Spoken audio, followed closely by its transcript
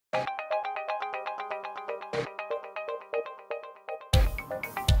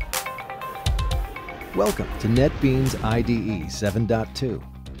Welcome to NetBeans IDE 7.2.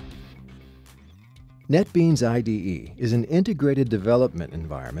 NetBeans IDE is an integrated development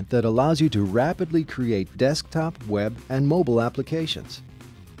environment that allows you to rapidly create desktop, web, and mobile applications.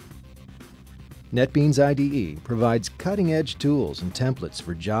 NetBeans IDE provides cutting-edge tools and templates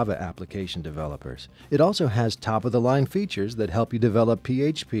for Java application developers. It also has top-of-the-line features that help you develop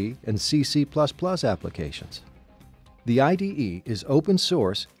PHP and C++ applications. The IDE is open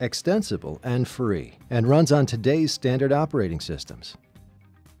source, extensible, and free, and runs on today's standard operating systems.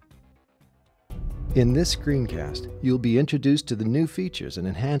 In this screencast, you'll be introduced to the new features and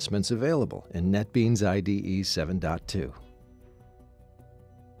enhancements available in NetBeans IDE 7.2.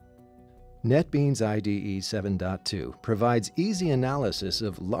 NetBeans IDE 7.2 provides easy analysis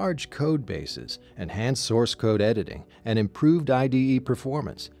of large code bases, enhanced source code editing, and improved IDE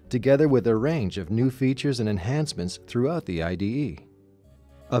performance, together with a range of new features and enhancements throughout the IDE.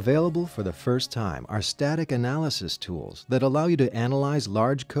 Available for the first time are static analysis tools that allow you to analyze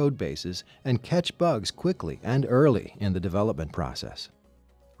large code bases and catch bugs quickly and early in the development process.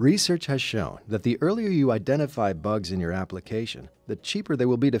 Research has shown that the earlier you identify bugs in your application, the cheaper they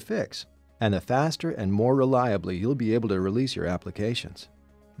will be to fix, and the faster and more reliably you'll be able to release your applications.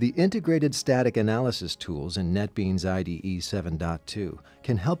 The integrated static analysis tools in NetBeans IDE 7.2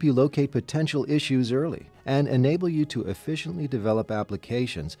 can help you locate potential issues early and enable you to efficiently develop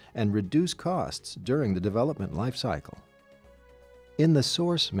applications and reduce costs during the development lifecycle. In the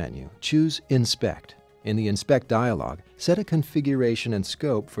Source menu, choose Inspect. In the Inspect dialog, set a configuration and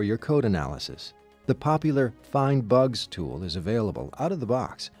scope for your code analysis. The popular Find Bugs tool is available out of the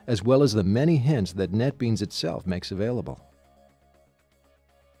box, as well as the many hints that NetBeans itself makes available.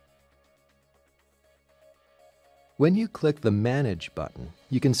 When you click the Manage button,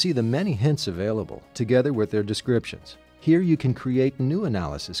 you can see the many hints available, together with their descriptions. Here you can create new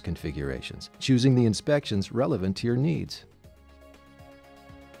analysis configurations, choosing the inspections relevant to your needs.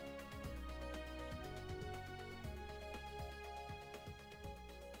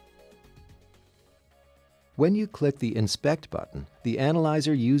 When you click the Inspect button, the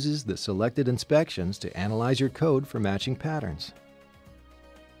analyzer uses the selected inspections to analyze your code for matching patterns.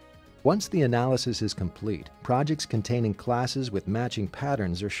 Once the analysis is complete, projects containing classes with matching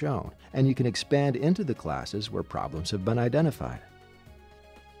patterns are shown, and you can expand into the classes where problems have been identified.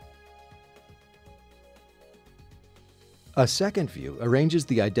 A second view arranges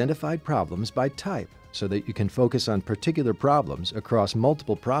the identified problems by type so that you can focus on particular problems across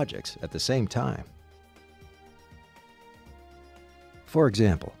multiple projects at the same time. For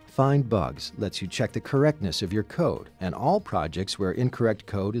example, Find Bugs lets you check the correctness of your code, and all projects where incorrect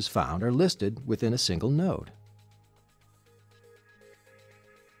code is found are listed within a single node.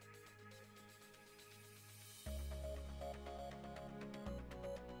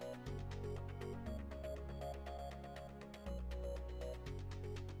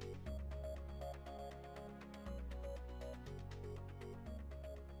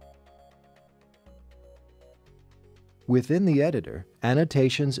 Within the editor,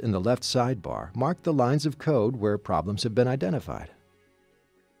 annotations in the left sidebar mark the lines of code where problems have been identified.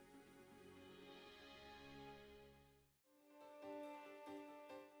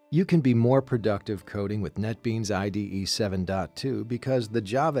 You can be more productive coding with NetBeans IDE 7.2 because the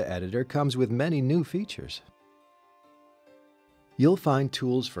Java editor comes with many new features. You'll find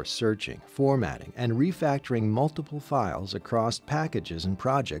tools for searching, formatting, and refactoring multiple files across packages and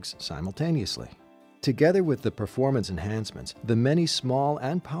projects simultaneously. Together with the performance enhancements, the many small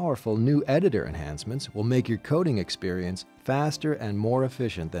and powerful new editor enhancements will make your coding experience faster and more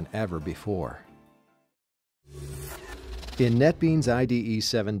efficient than ever before. In NetBeans IDE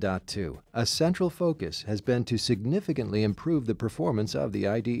 7.2, a central focus has been to significantly improve the performance of the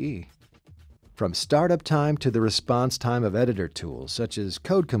IDE. From startup time to the response time of editor tools such as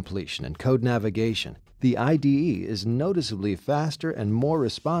code completion and code navigation, the IDE is noticeably faster and more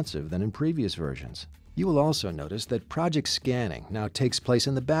responsive than in previous versions. You will also notice that project scanning now takes place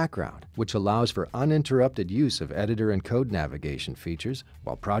in the background, which allows for uninterrupted use of editor and code navigation features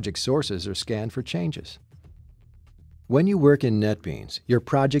while project sources are scanned for changes. When you work in NetBeans, your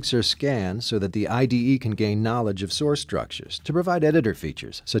projects are scanned so that the IDE can gain knowledge of source structures to provide editor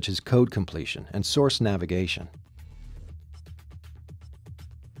features such as code completion and source navigation.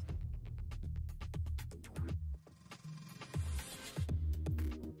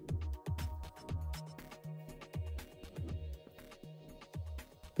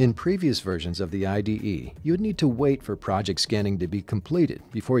 In previous versions of the IDE, you would need to wait for project scanning to be completed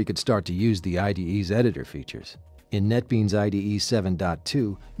before you could start to use the IDE's editor features. In NetBeans IDE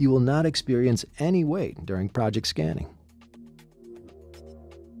 7.2, you will not experience any wait during project scanning.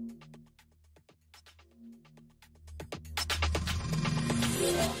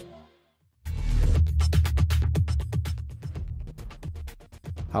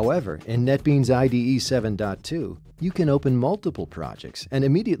 However, in NetBeans IDE 7.2, you can open multiple projects and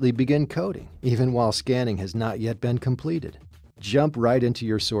immediately begin coding, even while scanning has not yet been completed. Jump right into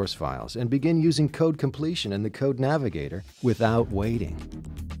your source files and begin using code completion in the Code Navigator without waiting.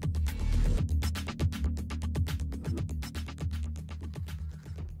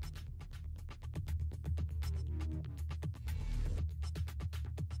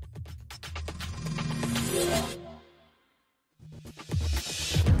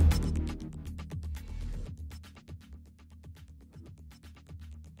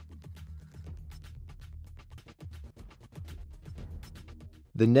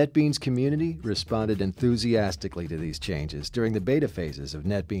 The NetBeans community responded enthusiastically to these changes during the beta phases of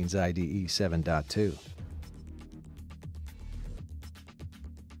NetBeans IDE 7.2.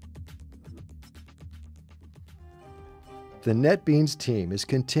 The NetBeans team is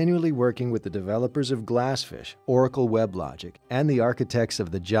continually working with the developers of Glassfish, Oracle WebLogic, and the architects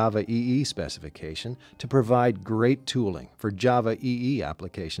of the Java EE specification to provide great tooling for Java EE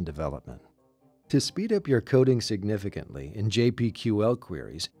application development. To speed up your coding significantly in JPQL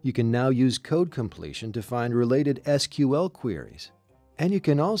queries, you can now use code completion to find related SQL queries. And you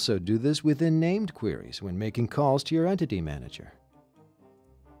can also do this within named queries when making calls to your entity manager.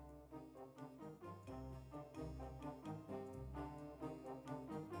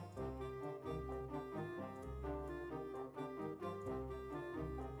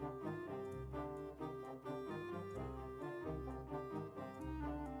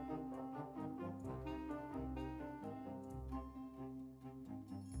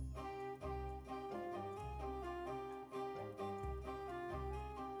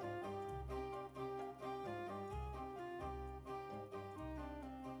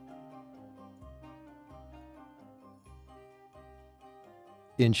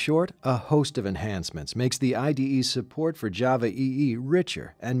 In short, a host of enhancements makes the IDE's support for Java EE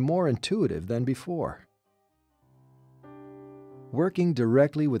richer and more intuitive than before. Working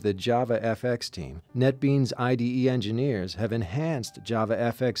directly with the JavaFX team, NetBeans IDE engineers have enhanced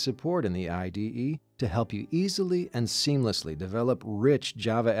JavaFX support in the IDE to help you easily and seamlessly develop rich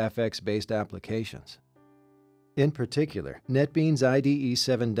JavaFX-based applications. In particular, NetBeans IDE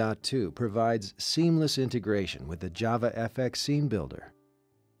 7.2 provides seamless integration with the JavaFX Scene Builder.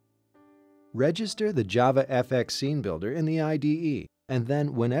 Register the JavaFX Scene Builder in the IDE, and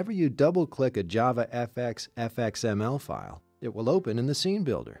then whenever you double-click a JavaFX fxml file, it will open in the Scene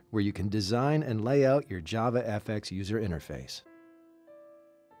Builder, where you can design and lay out your JavaFX user interface.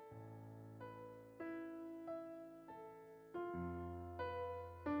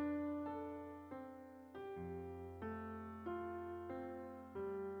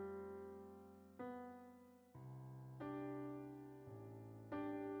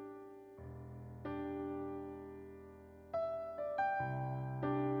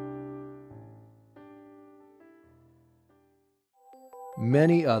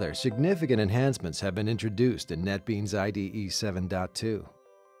 Many other significant enhancements have been introduced in NetBeans IDE 7.2.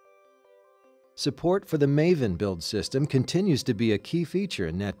 Support for the Maven build system continues to be a key feature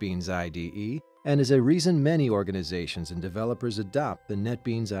in NetBeans IDE and is a reason many organizations and developers adopt the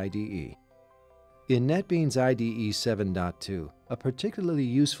NetBeans IDE. In NetBeans IDE 7.2, a particularly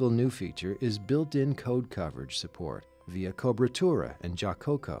useful new feature is built-in code coverage support via Cobertura and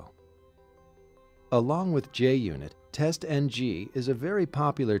Jacoco. Along with JUnit, TestNG is a very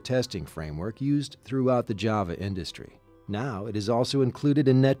popular testing framework used throughout the Java industry. Now it is also included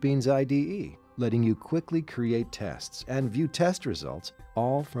in NetBeans IDE, letting you quickly create tests and view test results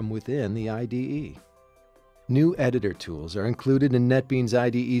all from within the IDE. New editor tools are included in NetBeans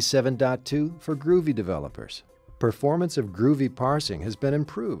IDE 7.2 for Groovy developers. Performance of Groovy parsing has been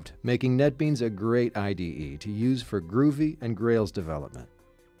improved, making NetBeans a great IDE to use for Groovy and Grails development.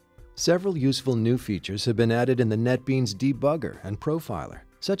 Several useful new features have been added in the NetBeans debugger and profiler,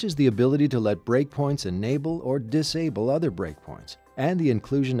 such as the ability to let breakpoints enable or disable other breakpoints, and the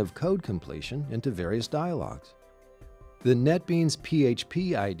inclusion of code completion into various dialogues. The NetBeans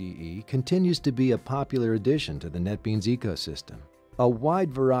PHP IDE continues to be a popular addition to the NetBeans ecosystem. A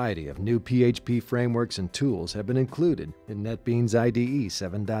wide variety of new PHP frameworks and tools have been included in NetBeans IDE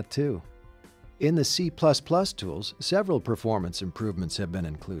 7.2. In the C++ tools, several performance improvements have been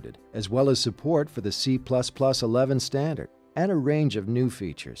included, as well as support for the C++ 11 standard, and a range of new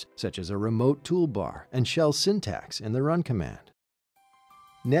features, such as a remote toolbar and shell syntax in the run command.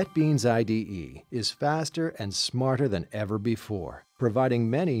 NetBeans IDE is faster and smarter than ever before, providing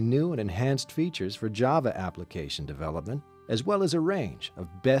many new and enhanced features for Java application development, as well as a range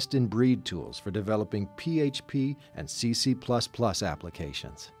of best-in-breed tools for developing PHP and C++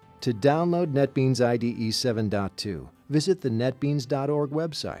 applications. To download NetBeans IDE 7.2, visit the netbeans.org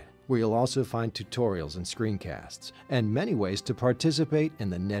website, where you'll also find tutorials and screencasts, and many ways to participate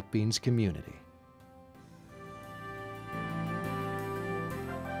in the NetBeans community.